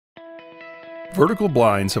Vertical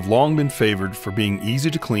blinds have long been favored for being easy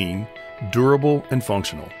to clean, durable, and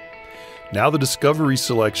functional. Now the Discovery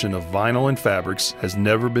selection of vinyl and fabrics has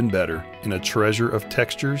never been better in a treasure of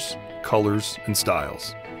textures, colors, and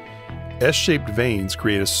styles. S-shaped vanes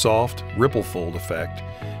create a soft, ripple fold effect,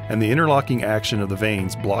 and the interlocking action of the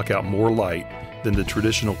vanes block out more light than the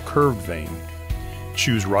traditional curved vane.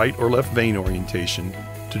 Choose right or left vane orientation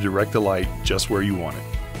to direct the light just where you want it.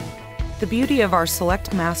 The beauty of our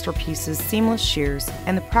select masterpieces, seamless shears,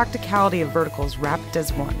 and the practicality of verticals wrapped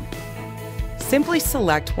as one. Simply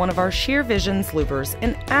select one of our Sheer Visions louvers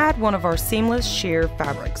and add one of our seamless sheer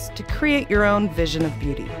fabrics to create your own vision of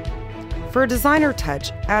beauty. For a designer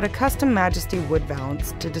touch, add a custom Majesty wood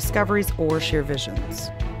valance to Discoveries or Sheer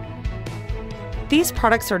Visions. These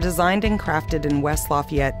products are designed and crafted in West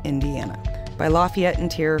Lafayette, Indiana, by Lafayette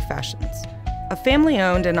Interior Fashions, a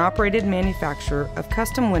family-owned and operated manufacturer of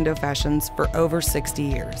custom window fashions for over 60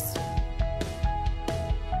 years.